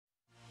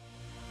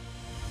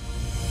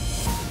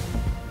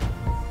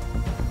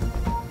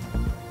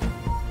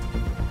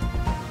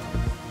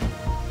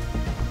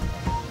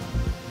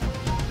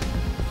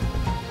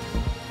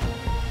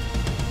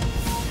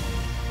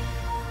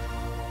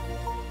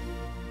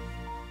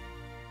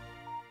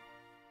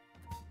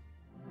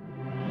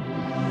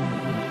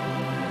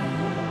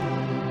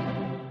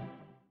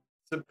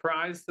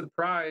Surprise,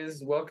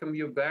 surprise. Welcome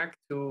you back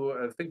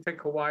to ThinkTech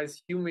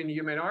Hawaii's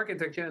Human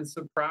Architecture. And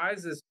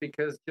surprise is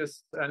because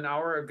just an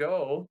hour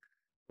ago,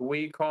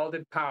 we called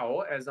it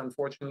POW, as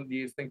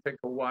unfortunately ThinkTech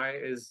Hawaii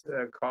is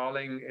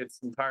calling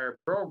its entire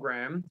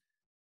program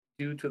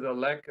due to the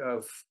lack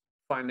of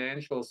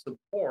financial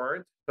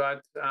support.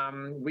 But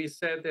we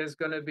said there's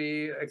going to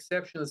be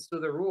exceptions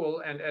to the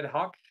rule and ad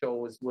hoc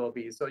shows will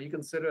be. So you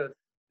consider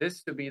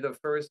this to be the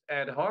first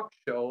ad hoc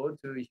show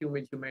to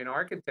humane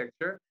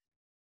architecture.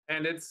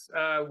 And it's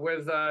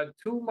with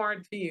two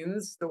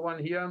Martins, the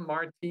one here,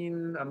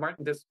 Martin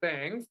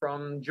Despang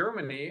from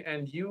Germany,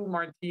 and you,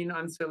 Martin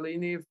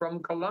Anzellini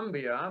from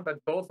Colombia, but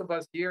both of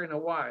us here in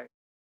Hawaii.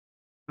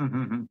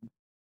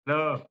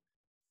 No.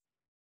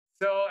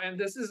 So, and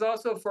this is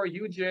also for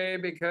you, Jay,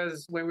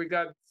 because when we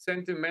got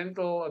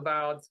sentimental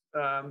about,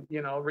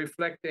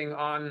 reflecting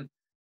on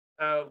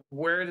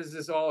where does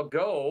this all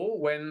go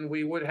when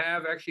we would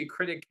have actually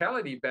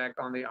criticality back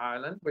on the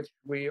island, which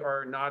we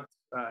are not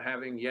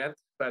having yet.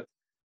 But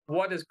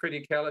what is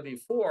criticality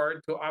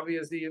for? To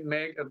obviously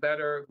make a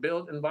better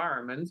built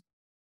environment.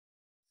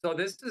 So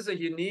this is a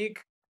unique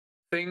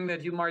thing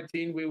that you,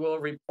 Martin, we will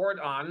report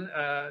on,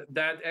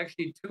 that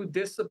actually two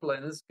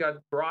disciplines got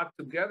brought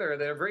together.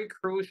 They're very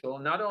crucial,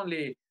 not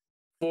only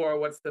for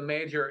what's the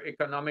major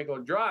economical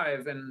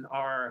drive in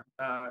our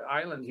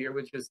island here,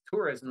 which is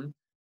tourism,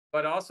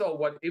 but also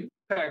what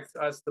impacts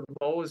us the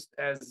most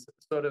as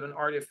sort of an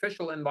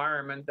artificial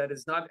environment that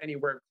is not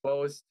anywhere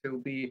close to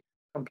be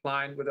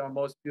compliant with our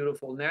most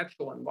beautiful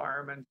natural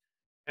environment.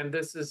 And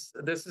this is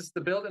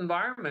the built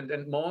environment,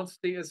 and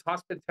mostly is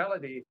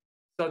hospitality.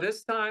 So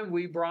this time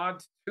we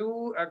brought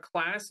two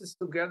classes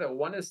together.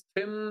 One is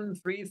TIM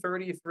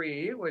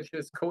 333, which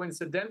is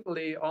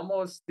coincidentally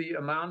almost the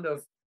amount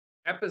of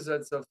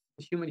episodes of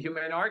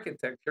humane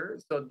architecture,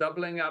 so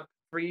doubling up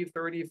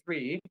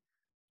 333.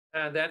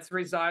 That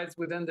resides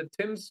within the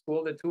TIM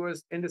school, the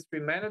Tourist Industry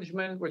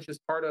Management, which is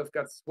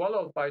got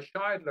swallowed by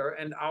Shidler,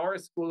 and our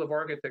School of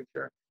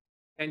Architecture.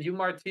 And you,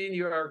 Martin,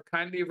 you are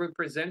kindly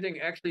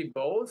representing actually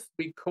both.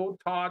 We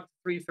co-taught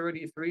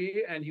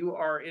 333, and you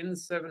are in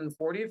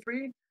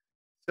 743.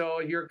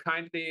 So you're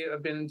kindly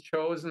been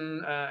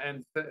chosen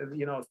and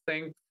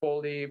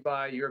thankfully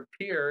by your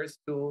peers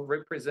to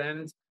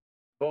represent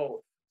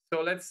both.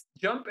 So let's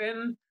jump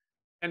in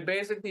and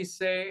basically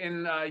say,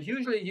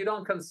 usually you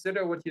don't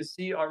consider what you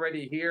see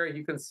already here.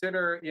 You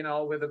consider,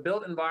 with a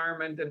built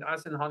environment and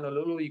us in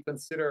Honolulu, you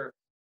consider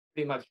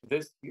pretty much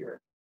this here,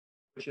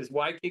 which is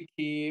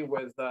Waikiki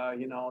with,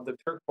 the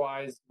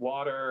turquoise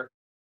water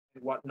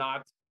and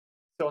whatnot.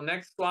 So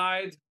next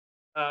slide.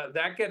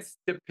 That gets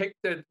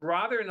depicted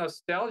rather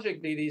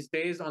nostalgically these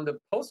days on the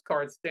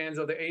postcard stands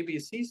of the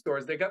ABC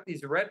stores. They got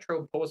these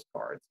retro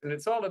postcards, and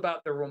it's all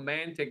about the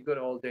romantic good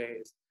old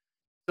days.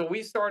 So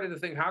we started to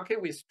think, how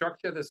can we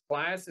structure this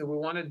class? And we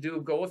want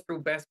to go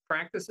through best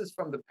practices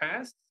from the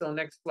past. So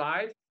next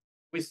slide.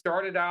 We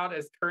started out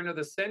as turn of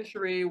the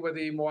century with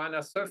the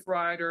Moana Surf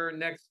Rider.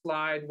 Next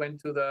slide went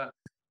to the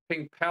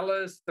Pink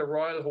Palace, the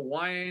Royal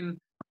Hawaiian.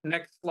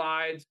 Next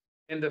slide,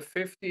 in the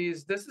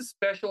 50s. This is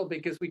special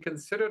because we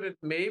considered it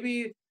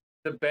maybe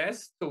the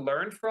best to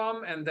learn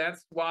from. And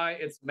that's why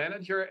its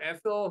manager,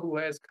 Ethel, who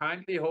has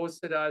kindly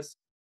hosted us,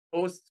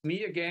 hosts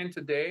me again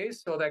today.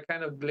 So that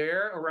kind of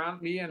glare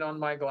around me and on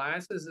my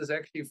glasses is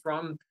actually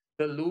from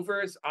the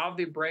louvers of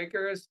the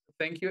breakers.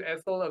 Thank you,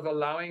 Ethel, of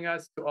allowing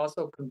us to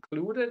also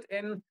conclude it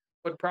in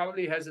what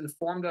probably has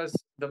informed us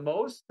the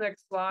most.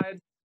 Next slide,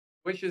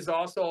 which is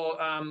also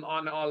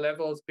on all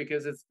levels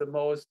because it's the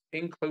most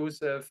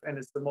inclusive and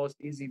it's the most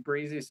easy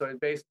breezy. So it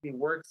basically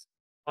works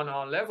on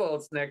all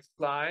levels. Next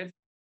slide.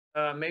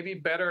 Maybe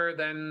better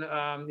than,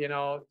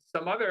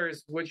 some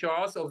others, which are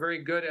also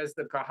very good as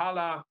the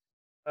Kahala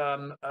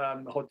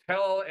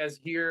hotel as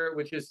here,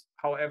 which is,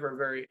 however,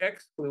 very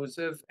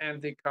exclusive,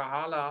 and the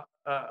Kahala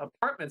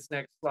apartments,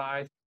 next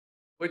slide,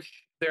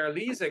 which their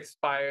lease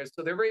expires.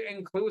 So they're very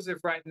inclusive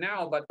right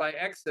now, but by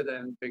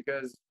accident,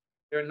 because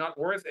they're not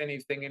worth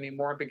anything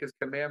anymore, because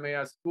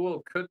Kamehameha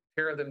School could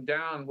tear them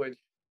down, which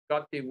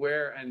God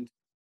beware, and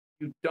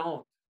you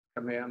don't,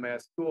 Kamehameha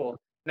School.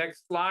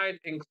 Next slide,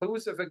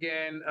 inclusive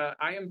again.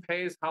 I am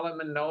Pace,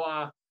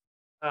 Halamanoa.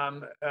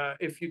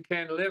 If you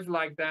can live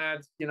like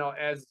that,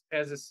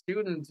 as a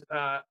student,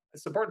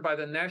 supported by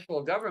the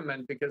national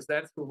government, because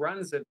that's who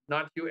runs it,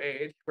 not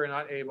UH, we're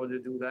not able to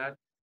do that,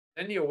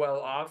 then you're well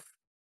off.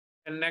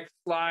 And next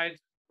slide,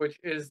 which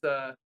is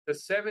the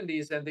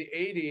 70s and the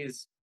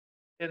 80s,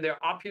 in their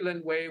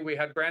opulent way, we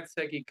had Brad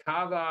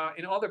Sekikawa.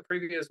 In all the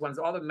previous ones,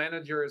 all the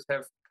managers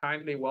have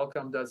kindly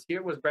welcomed us.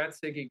 Here was Brad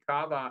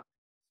Sekikawa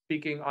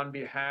speaking on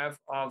behalf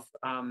of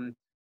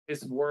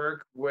his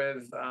work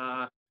with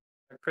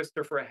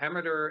Christopher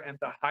Hammeter and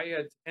the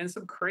Hyatt, and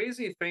some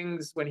crazy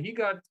things. When he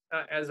got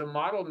as a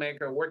model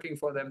maker working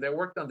for them, they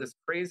worked on this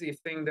crazy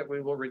thing that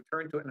we will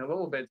return to in a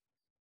little bit.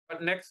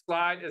 But next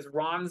slide is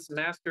Ron's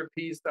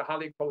masterpiece, the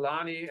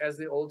Halekulani, as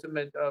the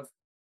ultimate of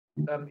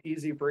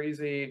easy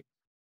breezy.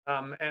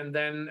 And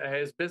then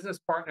his business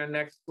partner,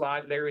 next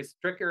slide, Larry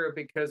Stricker,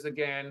 because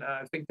again,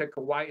 I think that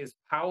Kauai is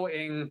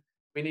powering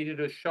we needed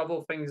to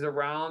shovel things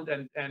around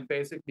and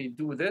basically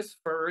do this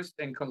first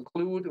and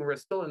conclude. And we're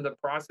still in the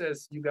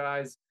process, you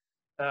guys.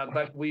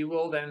 But we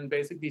will then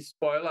basically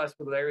spoil us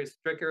with Larry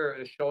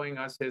Stricker showing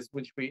us his,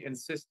 which we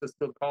insist to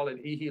still call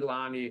it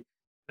Ihilani,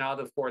 now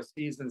the Four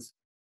Seasons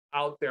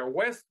out there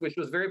west, which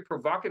was very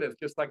provocative,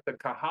 just like the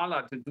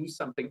Kahala, to do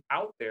something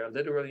out there,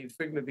 literally and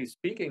figuratively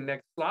speaking.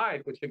 Next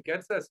slide, which it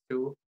gets us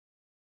to,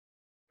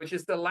 which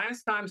is the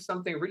last time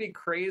something really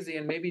crazy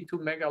and maybe too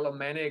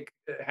megalomaniac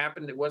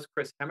happened. It was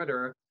Chris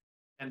Hemmeter,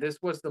 and this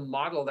was the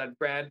model that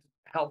Brad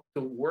helped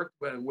to work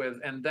with.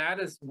 And that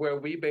is where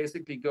we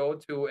basically go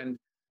to, and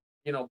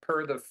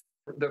per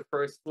the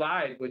first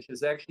slide, which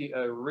is actually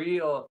a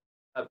real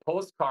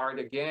postcard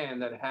again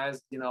that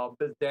has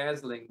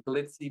bedazzling,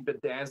 glitzy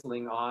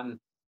bedazzling on.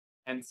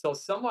 And so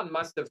someone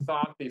must have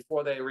thought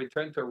before they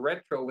returned to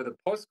retro with the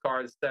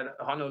postcards that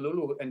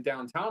Honolulu and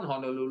downtown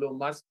Honolulu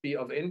must be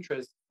of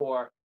interest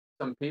for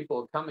some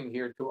people coming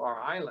here to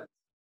our island.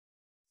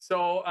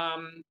 So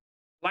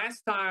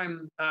last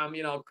time,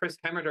 Chris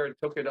Hemmeter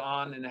took it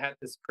on and had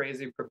this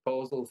crazy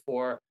proposal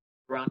for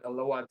around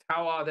Aloha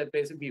Tower that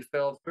basically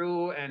fell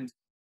through, and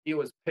he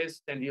was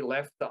pissed and he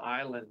left the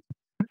island.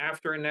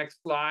 After next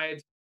slide,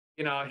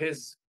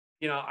 his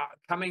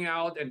coming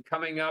out and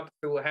coming up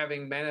through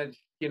having managed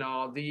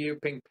the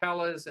Pink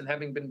Palace and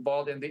having been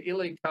bought in the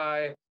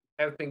Ilikai,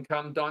 have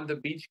become Don the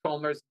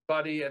Beachcomber's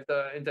buddy at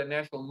the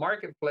international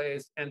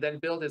marketplace, and then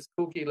built his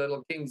kooky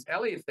little King's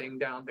Alley thing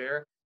down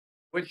there,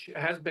 which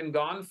has been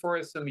gone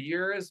for some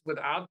years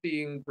without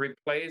being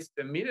replaced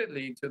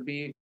immediately, to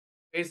be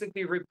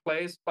basically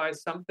replaced by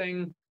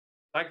something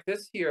like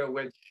this here,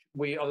 which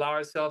we allow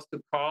ourselves to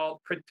call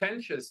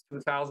pretentious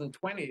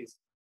 2020s,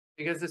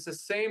 because it's the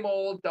same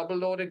old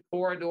double-loaded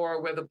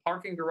corridor where the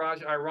parking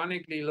garage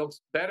ironically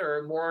looks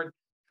better, more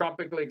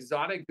tropical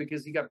exotic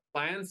because you got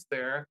plants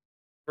there,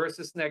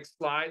 versus next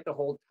slide, the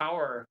whole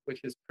tower,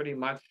 which is pretty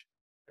much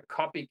a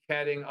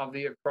copycatting of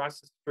the across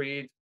the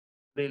street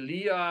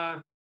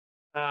Lilia.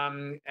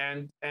 And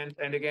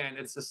again,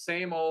 it's the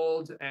same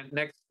old. And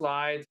next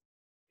slide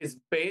is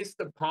based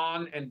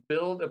upon and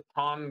built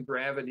upon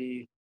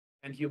gravity.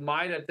 And you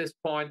might, at this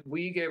point,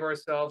 we gave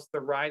ourselves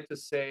the right to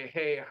say,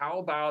 hey, how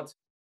about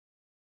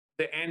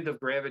the end of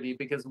gravity?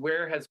 Because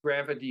where has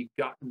gravity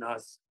gotten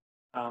us?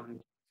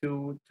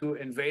 To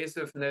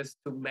invasiveness,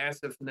 to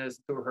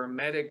massiveness, to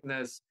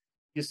hermeticness.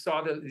 You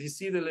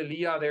see the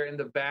Lilia there in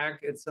the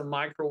back. It's a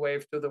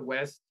microwave to the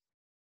west,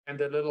 and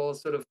the little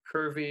sort of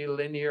curvy,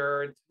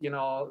 linear,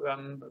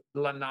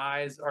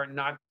 lanais are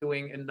not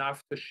doing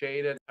enough to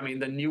shade it. I mean,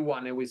 the new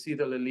one, and we see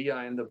the Lilia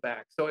in the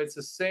back. So it's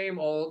the same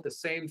old, the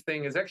same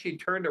thing. It's actually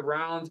turned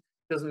around,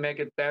 doesn't make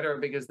it better,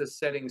 because the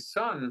setting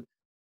sun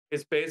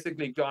is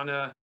basically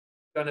gonna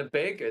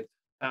bake it.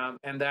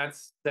 And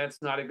that's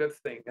not a good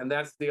thing. And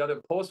that's the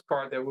other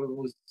postcard that we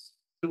will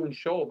soon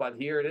show. But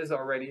here it is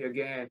already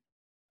again,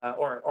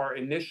 or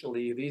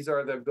initially. These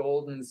are the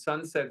golden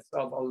sunsets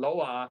of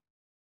Aloha,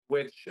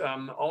 which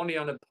only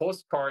on a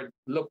postcard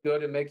look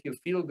good and make you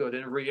feel good.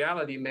 In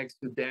reality, makes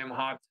you damn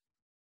hot,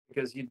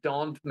 because you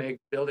don't make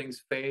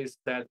buildings face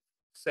that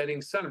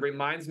setting sun.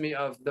 Reminds me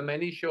of the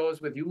many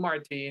shows with you,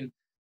 Martin,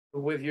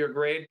 with your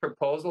great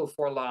proposal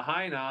for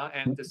Lahaina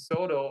and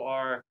DeSoto,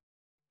 our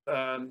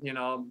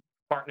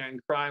partner in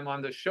crime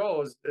on the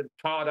shows,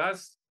 taught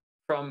us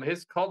from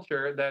his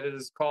culture that it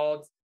is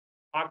called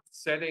hot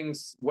setting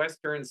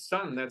western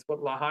sun. That's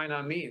what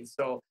Lahaina means.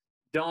 So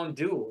don't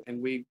do.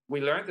 And we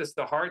learned this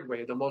the hard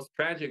way, the most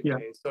tragic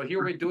way. So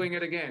here we're doing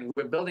it again.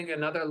 We're building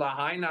another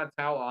Lahaina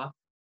tower.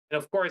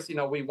 And of course,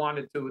 we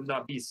wanted to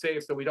not be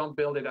safe, so we don't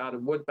build it out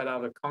of wood, but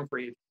out of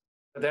concrete.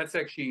 But that's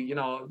actually,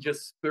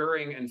 just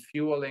spurring and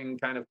fueling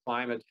kind of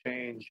climate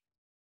change.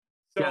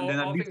 So and then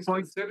all things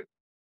considered,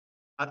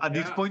 at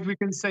this point, we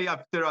can say,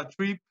 after a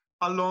trip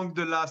along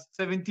the last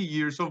 70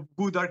 years of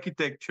good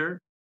architecture,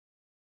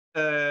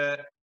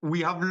 we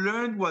have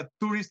learned what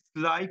tourists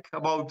like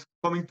about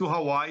coming to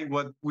Hawaii,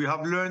 what we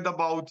have learned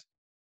about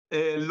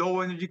low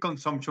energy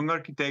consumption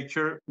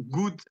architecture,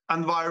 good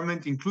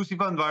environment,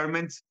 inclusive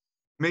environments,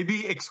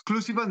 maybe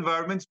exclusive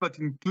environments, but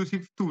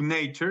inclusive to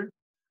nature.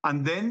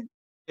 And then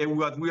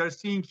what we are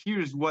seeing here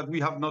is what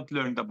we have not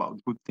learned about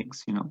good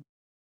things,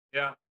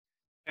 Yeah.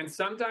 And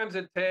sometimes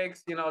it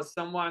takes,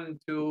 someone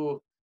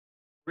to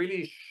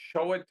really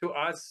show it to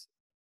us,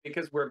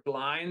 because we're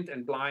blind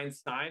and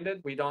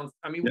blind-sided. We don't,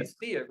 we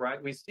see it,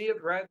 right? We see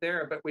it right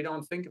there, but we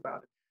don't think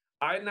about it.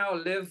 I now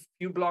live a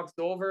few blocks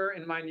over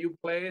in my new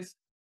place,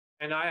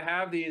 and I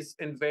have these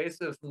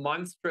invasive,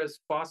 monstrous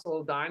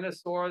fossil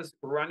dinosaurs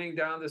running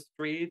down the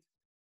street,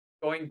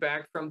 going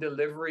back from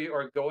delivery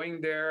or going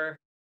there.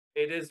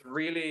 It is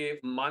really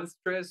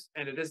monstrous,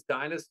 and it is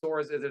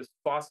dinosaurs, it is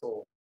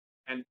fossil.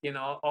 And,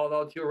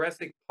 although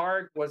Jurassic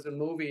Park was a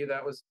movie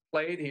that was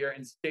played here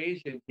and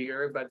staged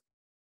here, but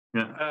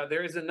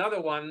there is another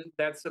one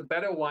that's a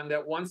better one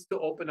that wants to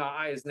open our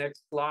eyes.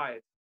 Next slide.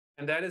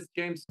 And that is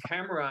James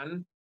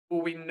Cameron, who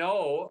we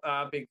know,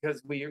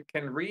 because we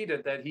can read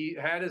it, that he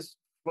had his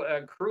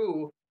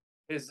crew,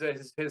 his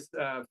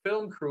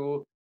film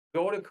crew,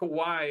 go to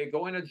Kauai,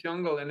 go in a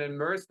jungle and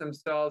immerse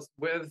themselves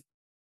with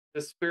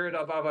the spirit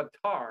of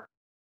Avatar.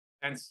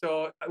 And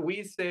so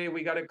we say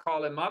we got to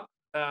call him up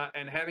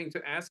and having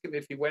to ask him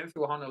if he went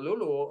through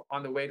Honolulu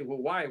on the way to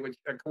Hawaii,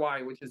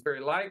 Kauai, which is very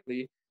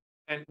likely.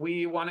 And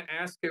we want to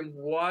ask him,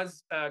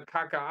 was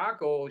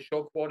Kaka'ako,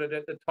 show quoted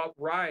at the top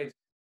right,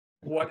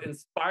 what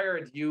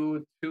inspired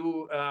you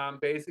to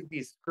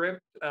basically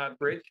script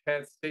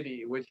Bridgehead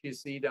City, which you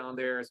see down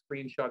there, a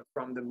screenshot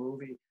from the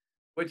movie,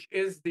 which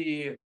is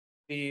the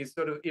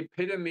sort of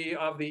epitome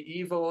of the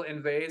evil,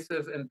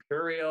 invasive,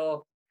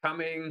 imperial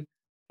coming,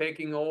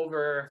 taking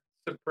over,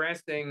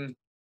 suppressing,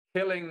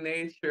 killing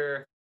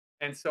nature.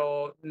 And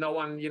so no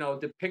one,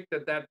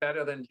 depicted that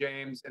better than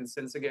James. And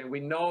since again, we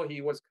know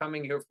he was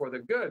coming here for the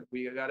good,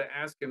 we got to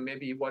ask him,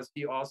 maybe was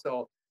he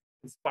also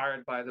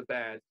inspired by the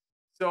bad?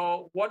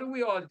 So what do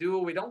we all do?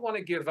 We don't want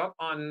to give up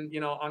on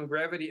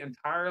gravity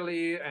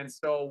entirely. And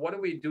so what do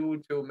we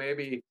do to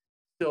maybe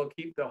still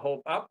keep the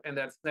hope up? And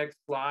that's next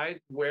slide.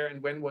 Where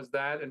and when was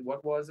that? And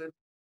what was it?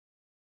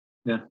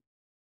 Yeah.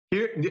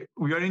 Here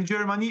we are in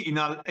Germany in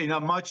a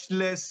much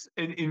less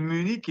in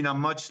Munich in a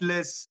much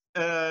less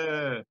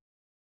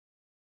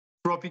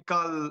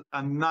tropical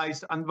and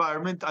nice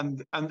environment,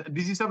 and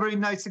this is a very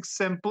nice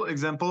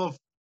example of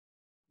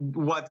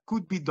what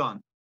could be done.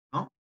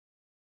 No?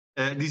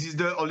 This is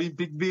the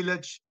Olympic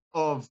Village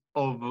of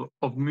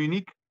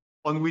Munich,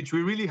 on which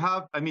we really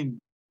have. I mean,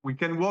 we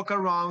can walk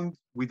around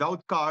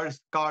without cars.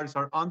 Cars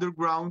are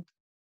underground,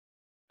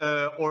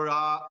 or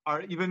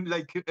are even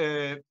like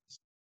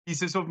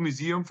pieces of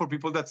museum for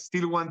people that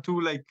still want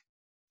to like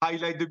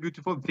highlight the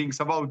beautiful things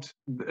about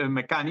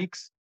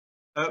mechanics.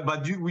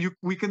 But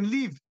we can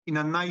live in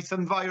a nice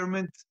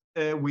environment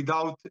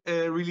without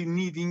really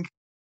needing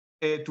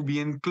to be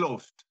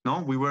enclosed.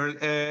 No, we were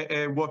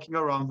walking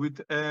around with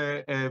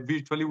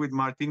virtually with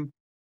Martin,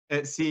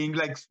 seeing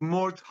like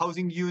smart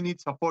housing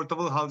units,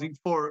 affordable housing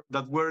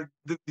that were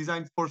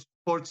designed for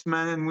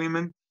sportsmen and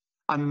women,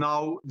 and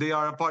now they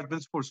are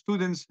apartments for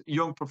students,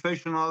 young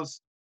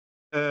professionals.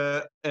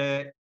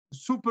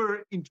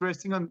 Super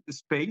interesting on the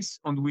space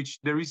on which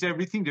there is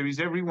everything, there is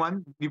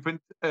everyone, different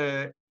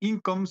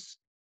incomes,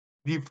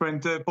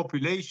 different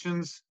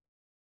populations,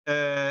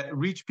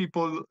 rich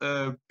people,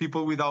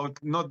 people without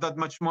not that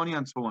much money,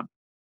 and so on.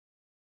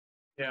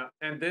 Yeah,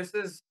 and this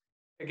is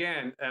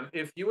again,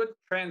 if you would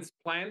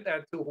transplant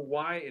that to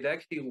Hawaii, it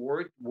actually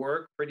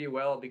work pretty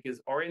well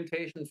because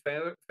orientation,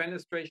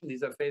 fenestration,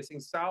 these are facing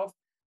south.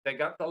 They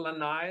got the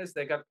lanais,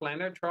 they got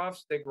planter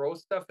troughs, they grow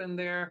stuff in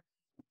there.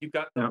 You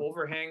got the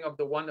overhang of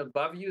the one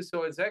above you,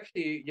 so it's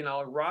actually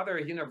rather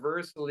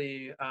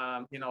universally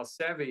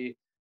savvy.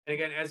 And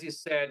again, as you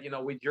said,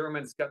 we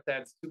Germans got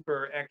that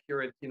super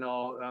accurate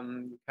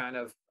kind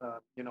of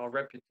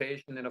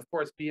reputation, and of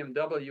course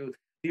BMW.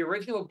 The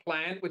original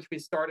plant, which we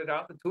started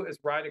out to, is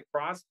right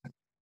across,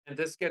 and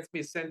this gets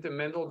me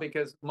sentimental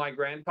because my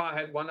grandpa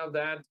had one of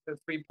that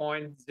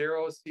 3.0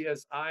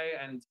 CSI,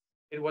 and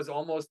it was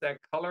almost that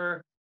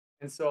color.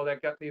 And so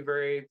that got me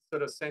very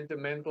sort of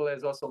sentimental,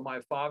 as also my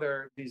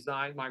father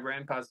designed my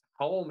grandpa's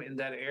home in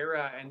that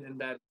era and in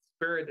that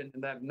spirit and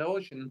in that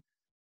notion,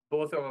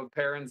 both of our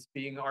parents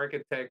being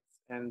architects.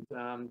 And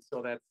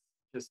so that's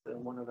just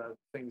one of the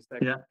things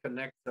that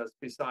connects us,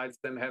 besides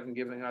them having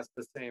given us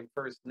the same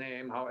first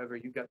name. However,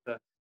 you got the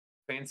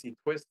fancy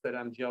twist that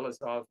I'm jealous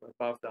of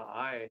above the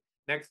I.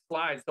 Next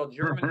slide. So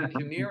German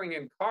engineering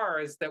in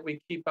cars that we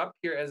keep up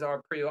here as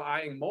our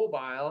pre-eyeing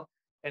mobile,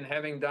 and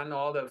having done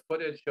all the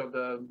footage of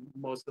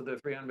most of the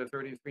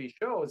 333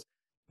 shows,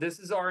 this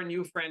is our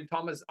new friend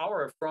Thomas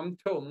Auer from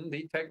TUM,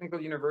 the Technical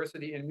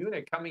University in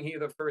Munich, coming here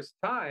the first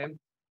time,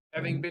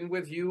 having been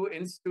with you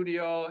in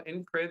studio,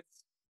 in Crits,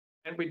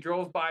 and we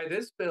drove by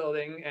this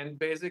building, and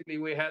basically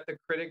we had the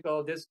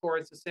critical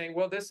discourse saying,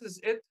 well, this is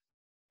it.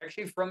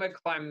 Actually, from a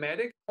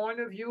climatic point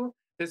of view,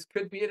 this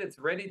could be it. It's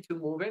ready to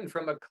move in.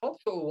 From a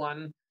cultural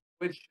one,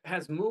 which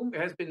has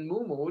been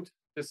moo-mooed.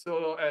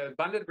 So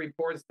abundant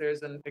reports,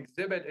 there's an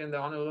exhibit in the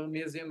Honolulu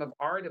Museum of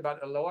Art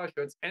about aloha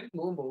shirts and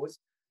moo-moos.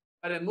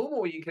 But a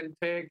moo-moo you can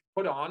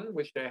put on,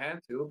 which they had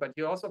to, but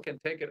you also can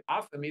take it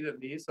off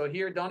immediately. So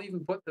here, don't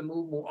even put the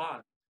moo-moo on.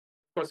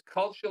 Of course,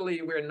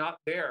 culturally, we're not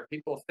there.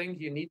 People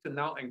think you need to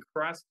now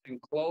encrust,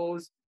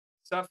 enclose,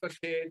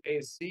 suffocate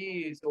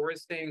ACs. So we're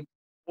saying,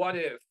 what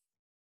if?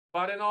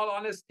 But in all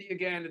honesty,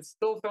 again, it's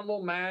still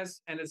thermal mass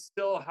and it's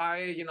still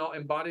high,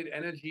 embodied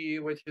energy,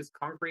 which is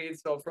concrete.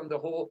 So from the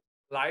whole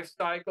life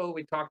cycle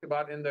we talked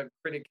about in the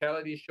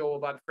criticality show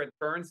about Fred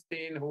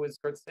Bernstein, who is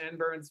Kurt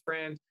Sandburg's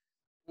friend,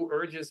 who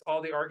urges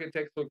all the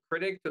architectural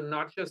critic to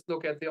not just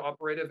look at the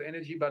operative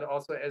energy, but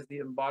also as the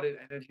embodied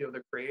energy of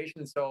the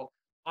creation. So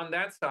on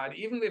that side,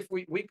 even if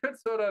we could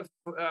sort of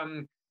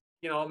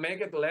make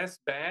it less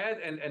bad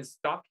and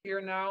stop here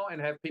now and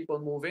have people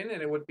move in,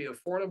 and it would be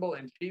affordable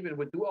and cheap, and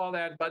would do all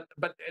that, but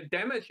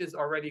damage is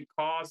already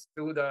caused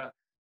through the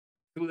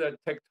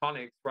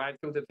tectonics, right,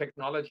 through the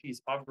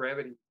technologies of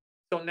gravity.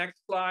 So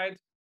next slide,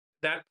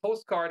 that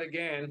postcard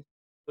again.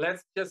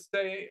 Let's just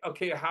say,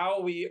 okay, how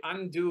we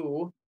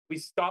undo, we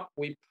stop,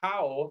 we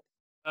pow,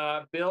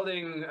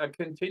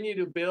 continue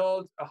to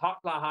build a Hot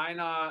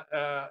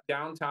Lahaina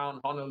downtown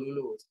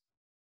Honolulu.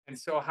 And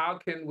so how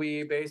can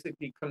we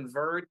basically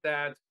convert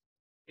that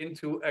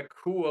into a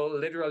cool,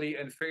 literally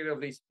and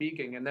figuratively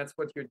speaking? And that's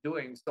what you're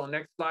doing. So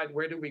next slide,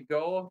 where do we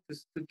go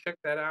to check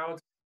that out?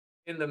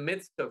 In the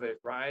midst of it,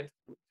 right?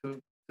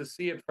 To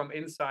see it from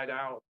inside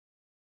out.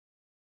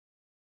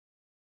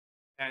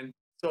 And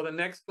so the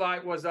next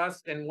slide was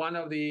us in one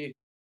of the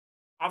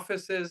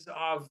offices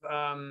of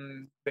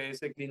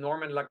basically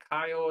Norman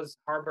Lacayo's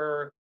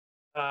Harbor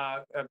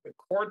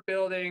court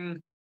building,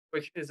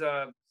 which is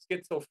a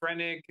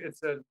schizophrenic.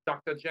 It's a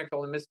Dr.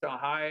 Jekyll and Mr.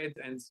 Hyde.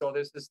 And so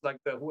this is like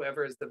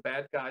whoever is the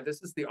bad guy.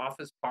 This is the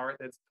office part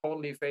that's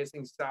totally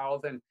facing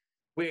south. And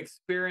we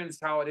experience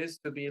how it is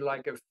to be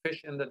like a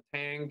fish in the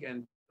tank,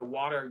 and the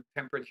water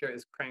temperature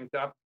is cranked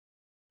up.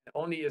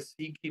 Only a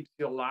sea keeps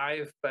you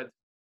alive. But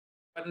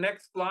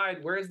next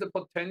slide, where's the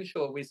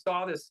potential? We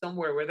saw this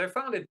somewhere where they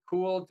found it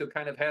cool to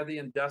kind of have the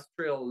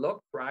industrial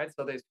look, right?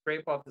 So they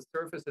scrape off the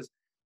surfaces,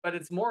 but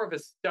it's more of a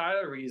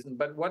style reason.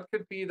 But what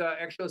could be the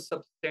actual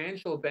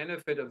substantial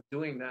benefit of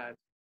doing that?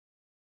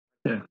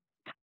 Yeah,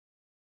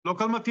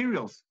 local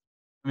materials.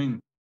 I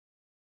mean,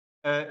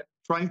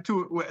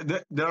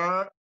 there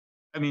are,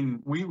 I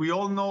mean, we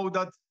all know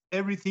that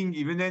everything,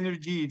 even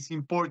energy, it's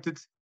imported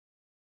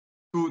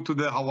to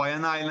the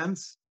Hawaiian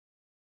Islands.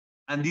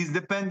 And this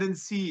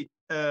dependency,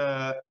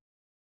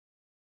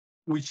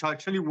 which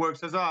actually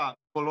works as a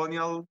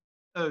colonial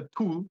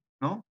tool,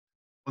 no,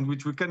 on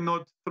which we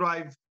cannot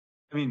thrive,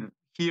 I mean,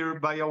 here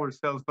by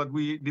ourselves, but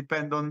we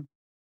depend on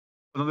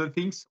other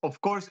things. Of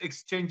course,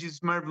 exchange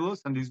is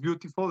marvelous and is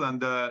beautiful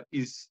and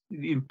it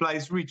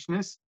implies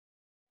richness.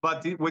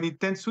 But when it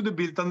tends to the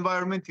built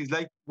environment, it's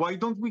like, why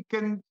don't we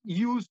can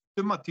use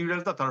the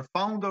materials that are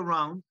found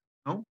around,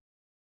 no?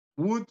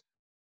 Wood,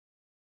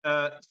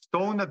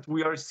 stone that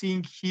we are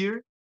seeing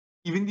here,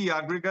 even the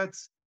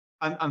aggregates,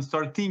 and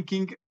start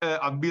thinking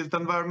a built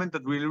environment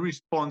that really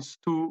responds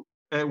to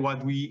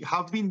what we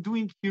have been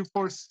doing here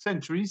for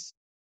centuries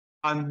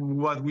and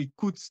what we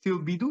could still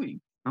be doing.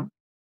 No?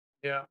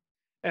 Yeah.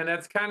 And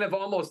that's kind of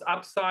almost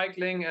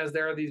upcycling, as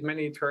there are these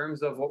many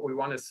terms of what we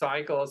want to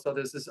cycle. So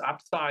this is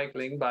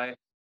upcycling by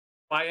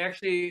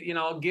actually,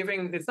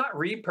 giving, it's not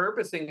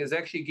repurposing, is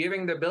actually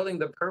giving the building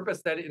the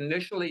purpose that it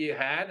initially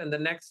had. And the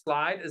next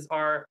slide is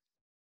our,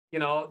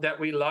 that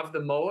we love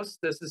the most.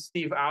 This is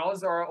Steve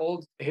Owls, our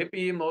old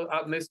hippie,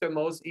 Mr.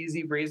 Most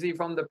Easy Breezy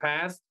from the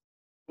past,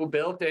 who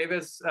built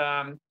Davis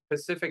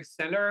Pacific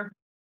Center.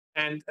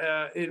 And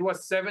it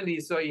was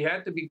 70s, so he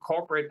had to be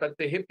corporate, but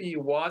the hippie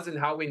was, and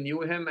how we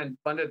knew him, and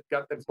Pundit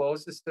got the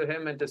closest to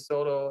him, and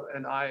DeSoto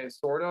and I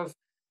sort of.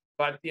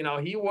 But,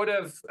 he would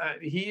have,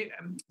 he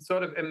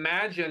sort of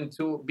imagined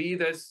to be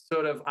this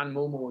sort of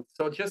unmumu.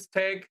 So just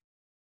take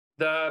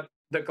the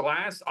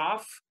glass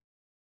off,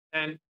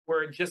 and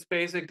we're just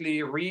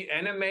basically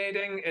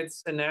reanimating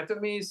its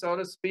anatomy, so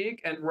to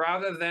speak. And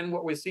rather than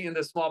what we see in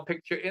the small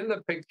picture,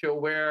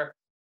 where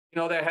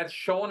they had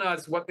shown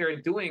us what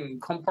they're doing,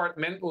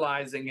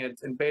 compartmentalizing it,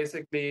 and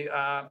basically,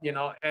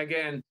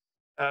 again,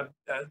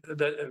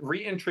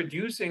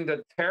 reintroducing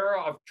the terror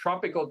of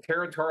tropical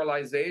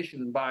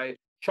territorialization by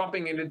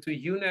chopping it into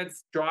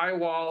units,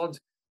 drywalled,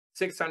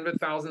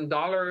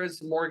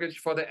 $600,000 mortgage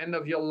for the end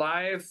of your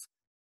life,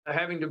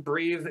 having to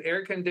breathe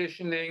air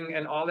conditioning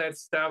and all that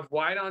stuff.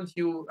 Why don't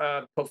you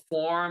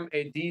perform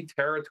a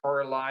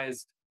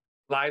deterritorialized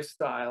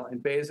lifestyle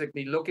and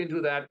basically look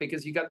into that?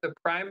 Because you got the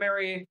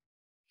primary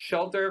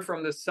shelter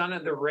from the sun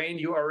and the rain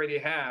you already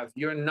have.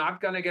 You're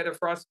not going to get a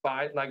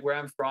frostbite like where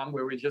I'm from,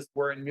 where we just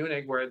were in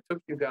Munich, where I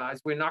took you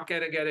guys. We're not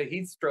going to get a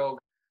heat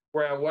stroke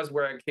where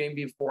I came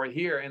before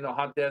here in the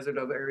hot desert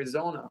of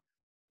Arizona.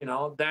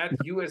 That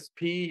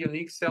USP,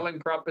 unique selling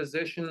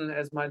proposition,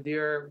 as my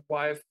dear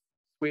wife,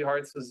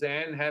 sweetheart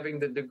Suzanne, having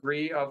the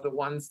degree of the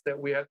ones that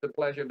we have the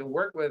pleasure to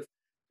work with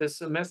this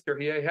semester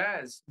here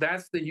has.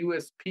 That's the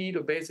USP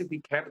to basically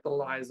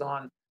capitalize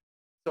on.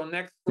 So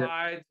next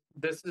slide.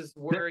 This is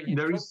where you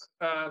took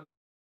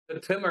the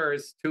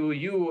Timbers to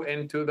you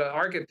into the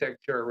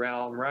architecture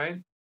realm, right?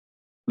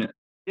 Yeah.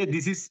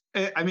 This is,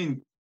 I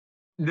mean,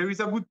 there is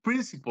a good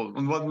principle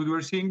on what we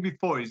were seeing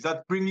before, is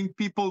that bringing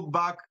people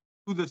back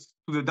to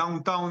the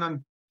downtown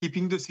and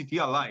keeping the city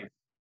alive,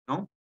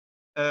 no?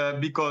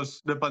 Because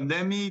the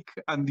pandemic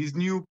and these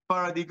new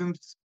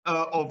paradigms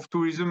of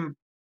tourism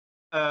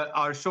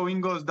are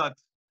showing us that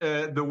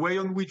the way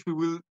on which we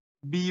will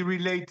be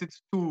related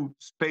to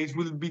space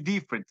will be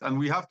different, and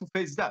we have to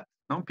face that.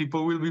 No?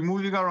 People will be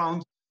moving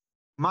around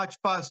much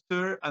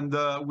faster, and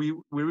we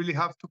really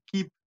have to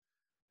keep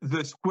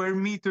the square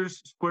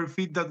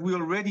feet that we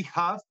already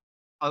have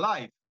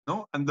alive.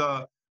 No, and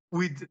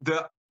with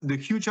the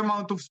huge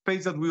amount of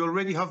space that we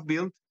already have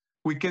built,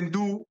 we can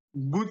do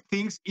good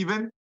things.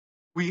 Even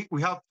we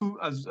have to,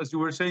 as you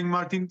were saying,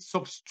 Martin,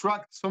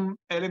 subtract some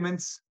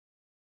elements,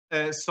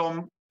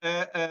 some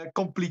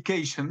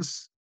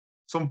complications,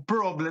 some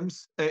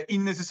problems,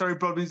 unnecessary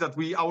problems that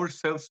we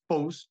ourselves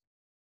pose,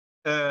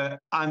 and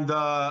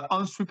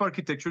on-strip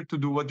architecture, to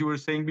do what you were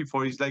saying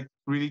before, is like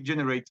really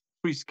generate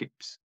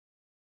Freescapes.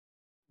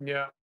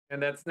 Yeah,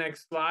 and that's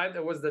next slide.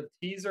 That was the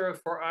teaser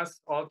for us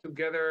all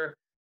together,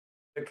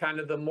 the kind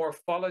of the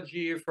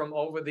morphology from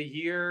over the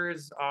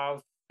years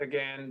of,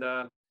 again,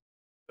 the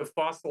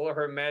fossil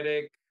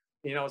hermetic,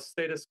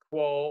 status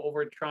quo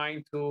over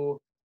trying to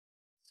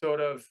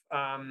sort of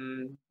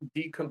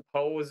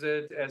decompose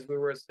it, as we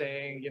were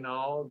saying,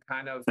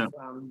 kind of Yeah.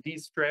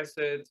 de-stress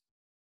it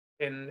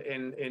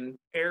in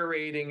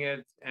aerating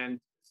it, and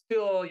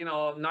still,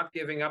 not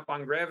giving up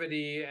on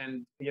gravity,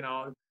 and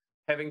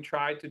having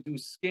tried to do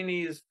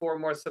skinnies for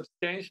more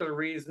substantial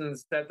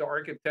reasons that the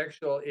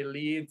architectural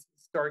elite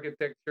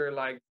architecture,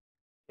 like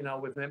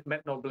with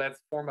Metnoblet's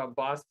former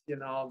boss,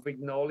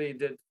 Vignoli,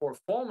 did for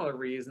formal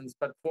reasons,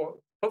 but for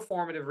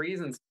performative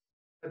reasons.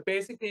 But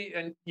basically,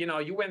 and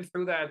you went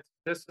through that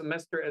this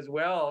semester as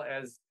well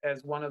as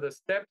one of the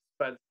steps,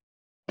 but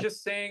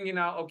just saying,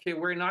 okay,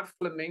 we're not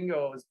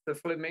flamingos. The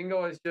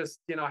flamingo is just,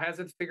 has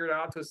it figured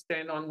out to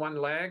stand on one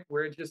leg.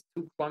 We're just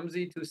too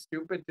clumsy, too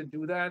stupid to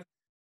do that.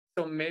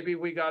 So maybe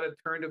we got to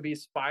turn to be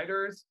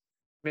spiders.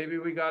 Maybe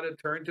we got to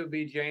turn to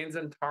be Janes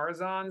and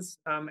Tarzans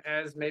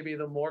as maybe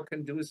the more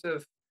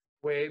conducive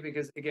way.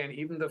 Because again,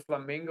 even the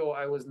flamingo,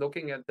 I was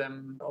looking at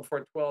them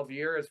for 12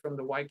 years from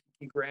the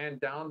Waikiki Grand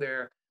down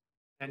there.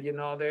 And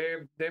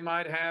they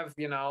might have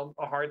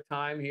a hard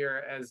time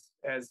here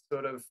as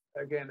sort of,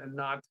 again, and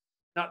not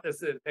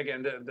this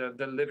again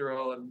the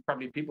literal, and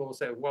probably people will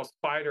say, well,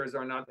 spiders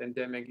are not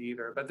endemic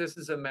either, but this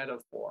is a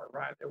metaphor,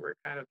 right, that we're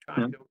kind of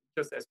trying to,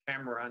 just as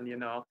Cameron,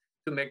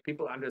 to make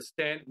people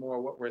understand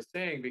more what we're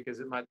saying, because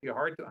it might be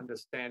hard to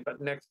understand. But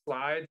next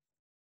slide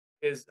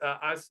is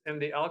us in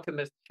the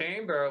alchemist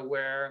chamber,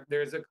 where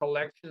there's a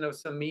collection of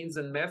some means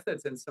and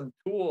methods and some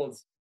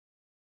tools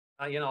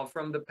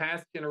from the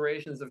past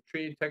generations of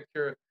tree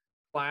texture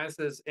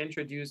classes,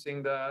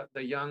 introducing the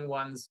young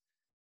ones,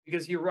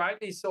 because you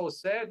rightly so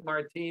said,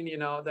 Martin,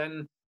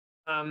 then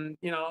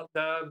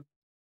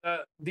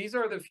these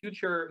are the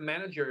future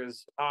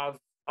managers of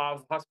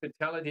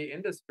hospitality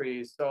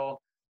industry. So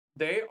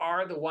they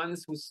are the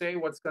ones who say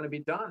what's going to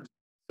be done.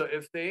 So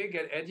if they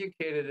get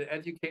educated and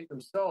educate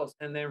themselves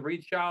and then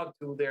reach out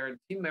to their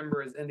team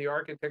members in the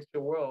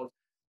architecture world,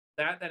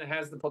 that then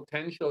has the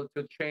potential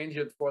to change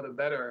it for the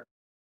better.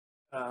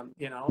 And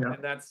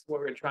that's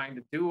what we're trying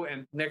to do.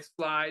 And next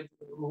slide,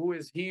 who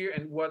is here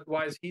and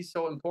why is he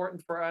so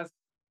important for us?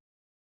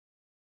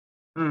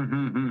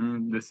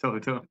 The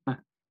Soto.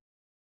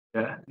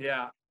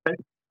 Yeah.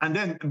 And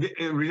then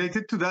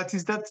related to that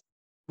is that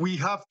we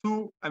have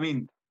to,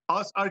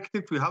 us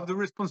architects, we have the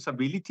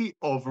responsibility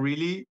of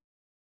really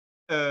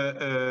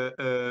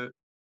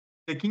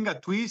taking a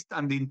twist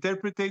and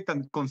interpret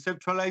and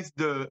conceptualize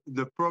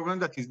the program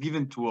that is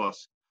given to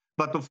us.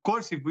 But of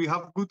course, if we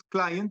have good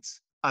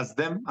clients as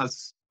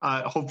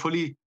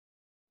hopefully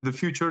the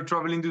future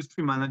travel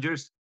industry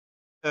managers,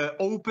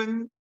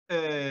 open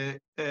to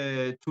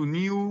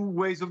new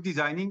ways of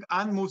designing,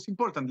 and most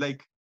important,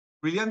 like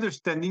really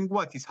understanding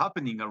what is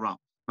happening around,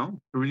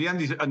 really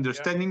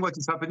understanding what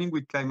is happening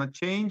with climate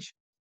change,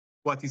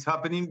 what is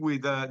happening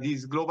with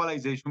these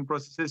globalization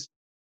processes,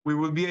 we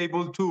will be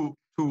able to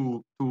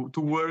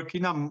work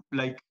in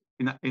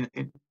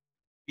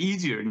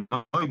easier.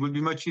 It will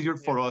be much easier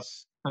for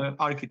us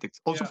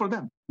architects, also for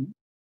them.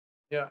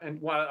 Yeah,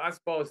 and while I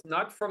suppose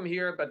not from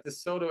here, but De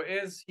Soto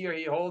is here.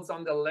 He holds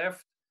on the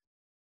left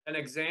an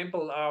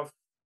example of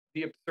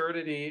the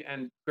absurdity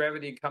and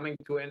gravity coming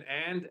to an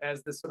end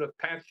as the sort of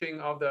patching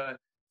of the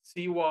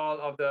seawall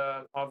of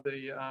the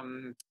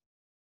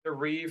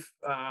reef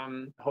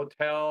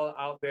hotel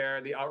out there,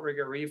 the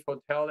Outrigger Reef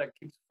Hotel, that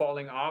keeps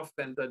falling off,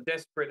 and the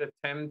desperate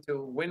attempt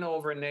to win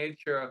over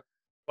nature,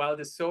 while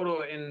De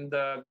Soto, in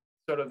the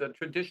sort of the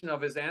tradition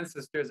of his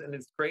ancestors and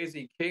his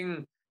crazy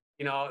king,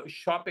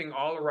 shopping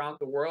all around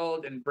the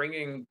world and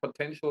bringing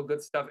potential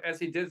good stuff, as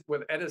he did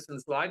with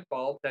Edison's light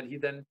bulb that he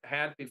then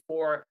had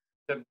before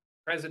the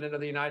president of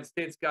the United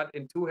States got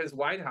into his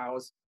White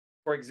House,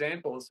 for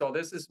example. So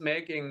this is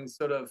making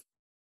sort of,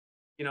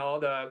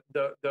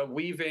 the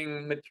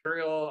weaving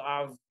material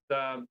of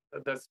the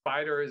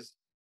spiders,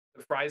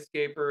 the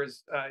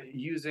Freescapers,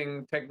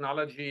 using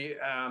technology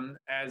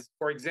as,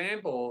 for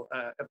example,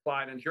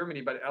 applied in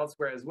Germany, but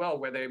elsewhere as well,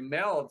 where they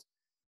melt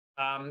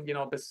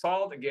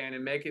basalt again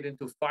and make it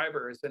into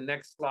fibers. The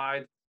next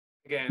slide,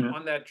 again,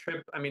 on that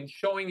trip,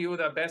 showing you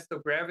the best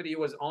of gravity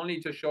was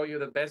only to show you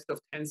the best of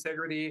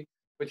Tensegrity,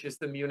 which is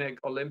the Munich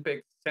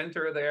Olympic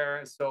Center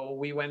there. So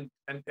we went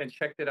and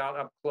checked it out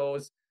up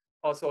close.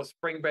 Also,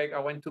 spring break, I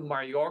went to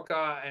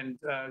Mallorca and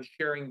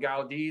sharing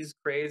Gaudi's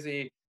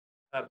crazy,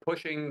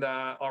 pushing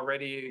the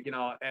already,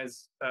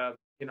 as,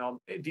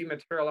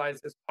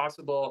 dematerialized as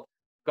possible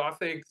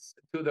Gothics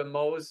to the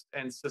most,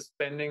 and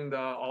suspending the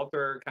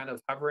altar kind of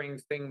hovering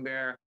thing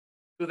there,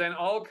 to then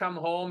all come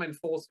home in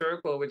full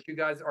circle, which you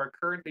guys are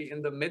currently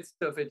in the midst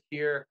of it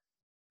here,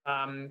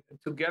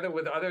 together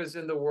with others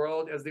in the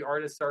world, as the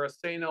artist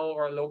Saraceno,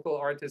 or local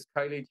artist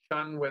Kylie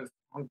Chun, with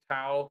Hong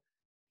Tao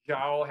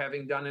Zhao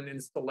having done an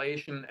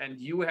installation. And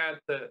you had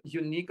the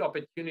unique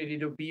opportunity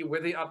to be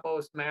with the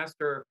utmost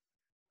master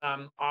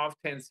of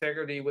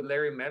Tensegrity with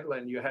Larry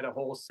Medlin. You had a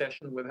whole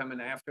session with him,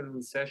 an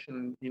afternoon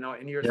session, you know,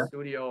 in your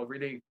studio,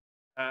 really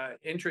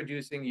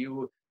introducing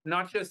you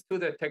not just to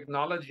the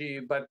technology,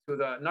 but to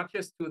the, not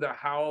just to the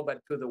how, but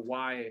to the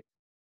why.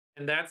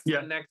 And that's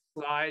the next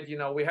slide. You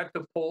know, we had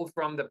to pull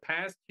from the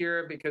past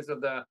here because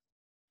of the,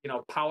 you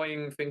know,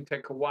 powering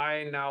ThinkTech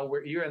Hawaii. Now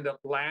you're in the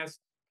last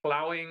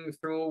plowing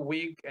through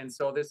week. And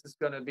so this is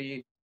going to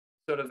be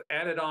sort of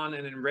added on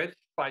and enriched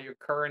by your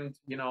current,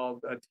 you know,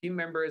 team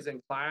members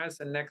in class.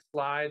 And next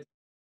slide,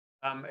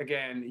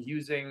 again,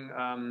 using,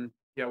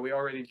 yeah, we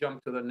already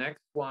jumped to the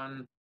next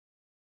one.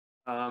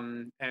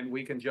 And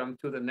we can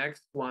jump to the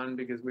next one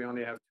because we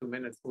only have 2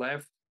 minutes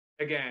left.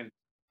 Again,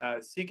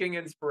 seeking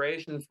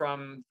inspiration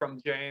from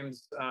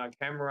James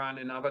Cameron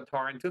in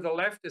Avatar. And to the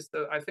left is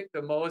the, I think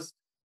the most,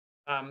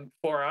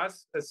 for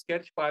us, a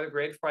sketch by the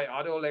great Fry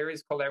Otto,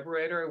 Larry's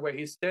collaborator, where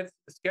he sketched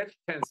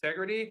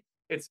Tensegrity.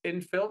 It's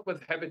infilled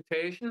with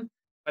habitation,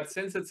 but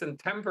since it's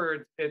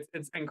intempered,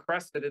 it's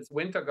encrusted, it's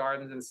winter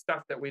gardens and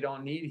stuff that we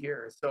don't need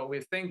here. So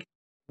we think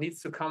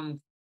needs to come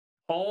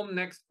home.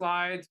 Next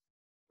slide,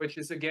 which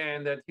is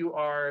again that you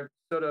are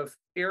sort of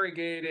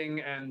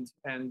irrigating and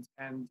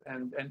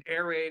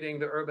aerating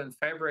the urban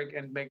fabric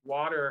and make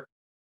water,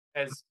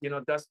 as you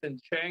know, Dustin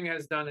Chang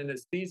has done in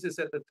his thesis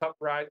at the top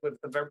right with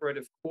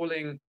evaporative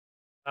cooling,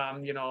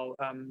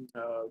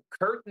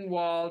 curtain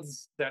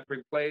walls that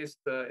replace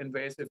the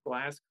invasive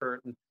glass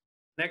curtain.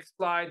 Next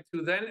slide.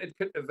 To then it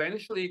could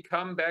eventually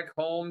come back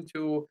home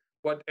to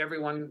what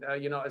everyone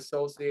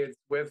associates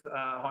with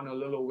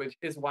Honolulu, which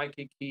is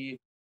Waikiki,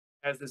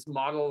 as this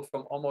model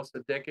from almost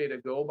a decade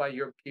ago by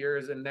your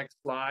peers. And next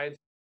slide,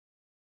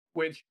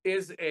 which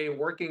is a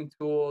working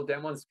tool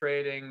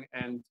demonstrating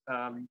and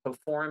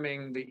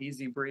performing the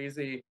easy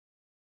breezy.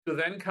 To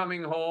then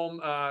coming home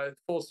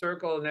full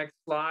circle, next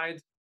slide,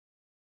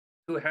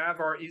 to have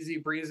our easy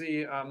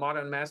breezy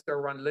modern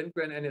master Ron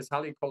Lindgren and his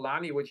Hali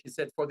Kolani, which he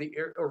said for the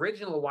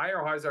original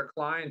Weyerhaeuser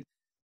client,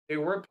 they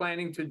were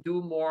planning to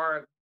do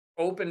more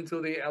open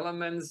to the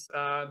elements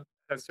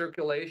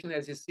circulation,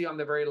 as you see on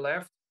the very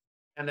left.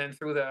 And then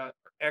through the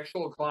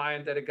actual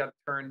client that it got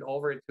turned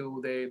over to,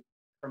 they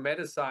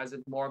hermeticize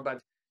it more. But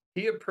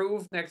he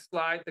approved, next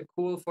slide, the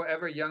cool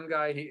forever young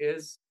guy he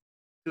is,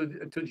 to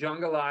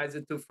jungleize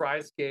it, to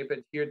Freescape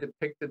it, here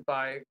depicted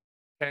by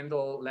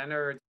Kendall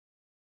Leonard.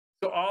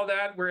 So all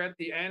that, we're at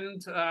the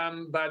end.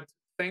 But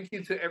thank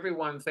you to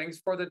everyone. Thanks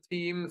for the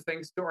team.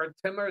 Thanks to our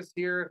Timmers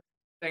here.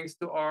 Thanks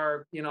to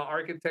our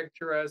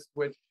architecturists,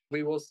 which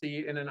we will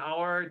see in an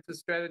hour to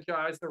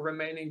strategize the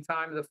remaining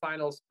time, the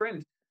final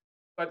sprint.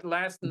 But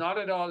last, not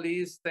at all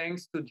least,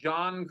 thanks to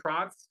John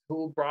Crotts,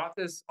 who brought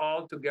this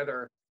all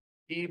together.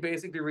 He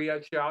basically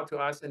reached out to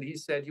us and he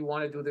said, you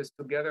want to do this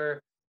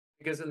together?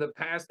 Because in the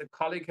past, a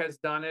colleague has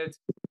done it,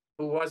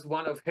 who was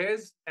one of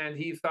his, and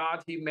he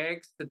thought he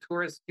makes the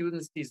tourist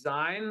students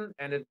design,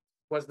 and it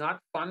was not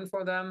fun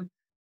for them.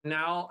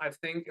 Now, I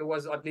think it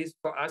was, at least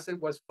for us, it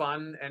was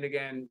fun. And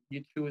again,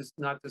 you choose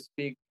not to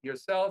speak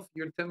yourself,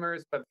 your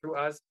Timmers, but through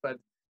us. But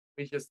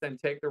we just then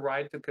take the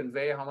right to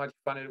convey how much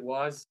fun it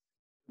was.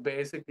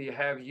 Basically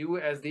have you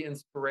as the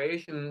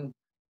inspiration,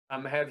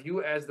 have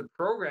you as the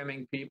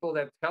programming people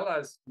that tell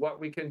us what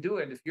we can do.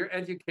 And if you're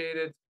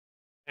educated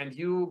and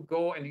you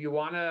go and you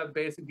want to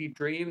basically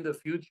dream the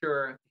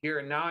future here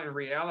and now in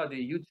reality,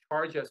 you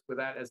charge us with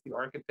that as the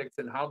architects.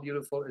 And how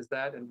beautiful is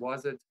that? And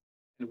was it?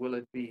 And will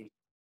it be?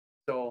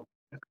 So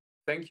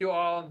thank you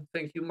all.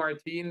 Thank you,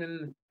 Martin,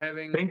 and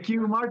having. Thank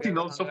you, Martin,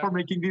 also for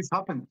making this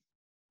happen.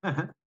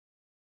 It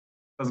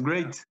was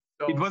great.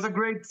 Yeah. So, it was a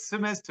great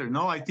semester.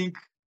 No, I think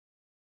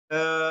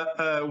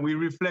we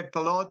reflect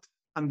a lot,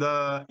 and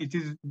it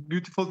is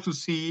beautiful to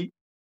see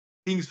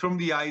things from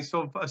the eyes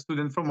of a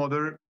student from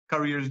other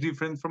careers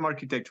different from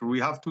architecture. We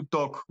have to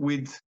talk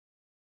with,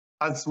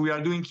 as we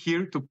are doing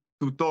here,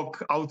 to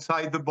talk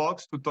outside the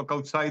box, to talk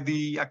outside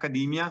the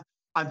academia,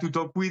 and to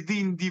talk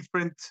within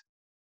different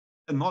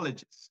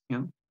knowledges,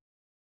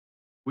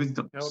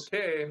 wisdoms.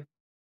 Okay.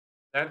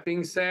 That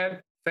being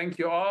said, thank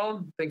you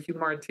all. Thank you,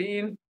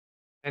 Martin.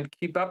 And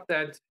keep up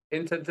that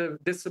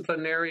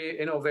interdisciplinary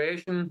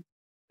innovation,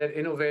 that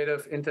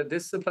innovative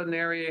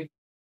interdisciplinary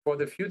for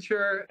the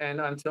future. And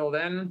until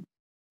then,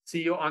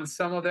 see you on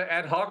some of the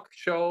ad hoc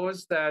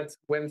shows that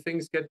when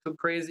things get too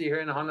crazy here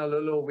in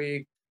Honolulu,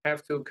 we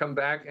have to come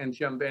back and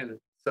jump in.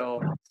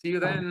 So see you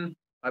then.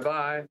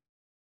 Bye-bye.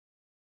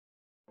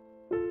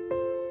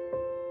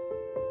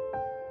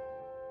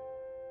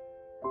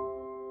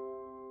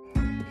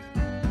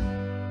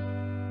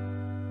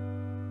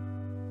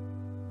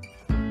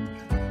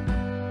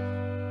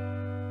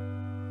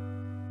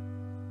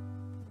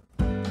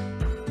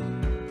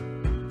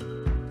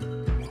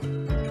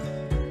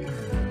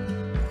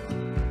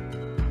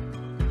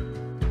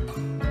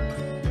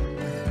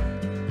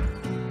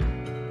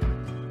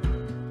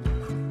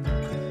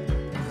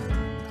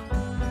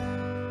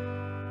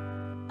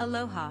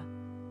 Aloha.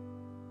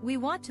 We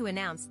want to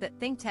announce that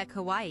ThinkTech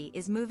Hawaii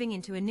is moving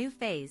into a new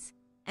phase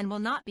and will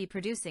not be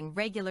producing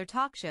regular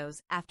talk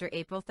shows after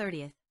April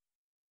 30th.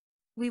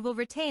 We will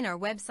retain our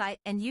website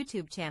and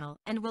YouTube channel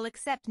and will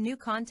accept new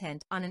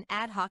content on an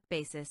ad hoc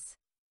basis.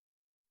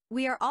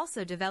 We are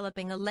also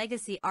developing a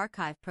legacy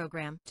archive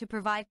program to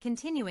provide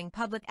continuing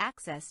public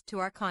access to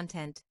our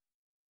content.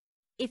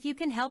 If you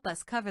can help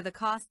us cover the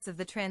costs of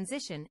the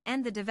transition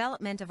and the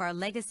development of our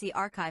legacy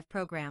archive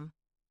program,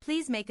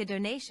 please make a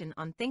donation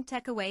on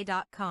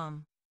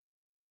thinktechaway.com.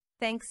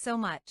 Thanks so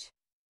much.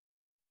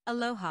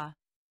 Aloha.